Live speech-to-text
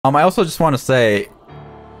I also just want to say,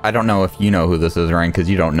 I don't know if you know who this is, Ryan, because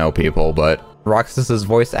you don't know people, but Roxas's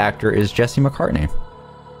voice actor is Jesse McCartney.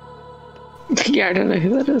 Yeah, I don't know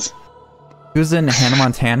who that is. He was in Hannah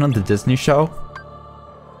Montana, the Disney show.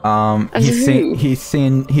 He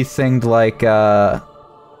singed like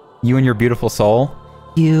 "You and Your Beautiful Soul."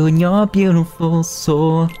 You and your beautiful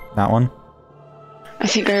soul. That one. I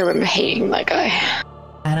think I remember hating that guy.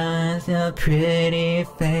 I don't want your pretty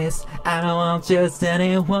face. I don't want just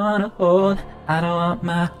anyone to hold. I don't want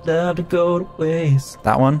my love to go to waste.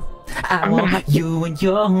 That one. I want you and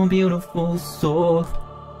your beautiful soul.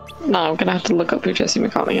 No, I'm gonna have to look up who Jesse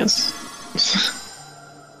McCartney is.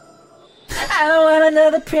 I don't want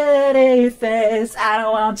another pretty face. I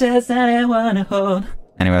don't want just anyone to hold.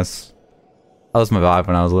 Anyways, that was my vibe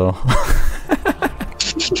when I was little.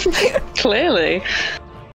 Clearly.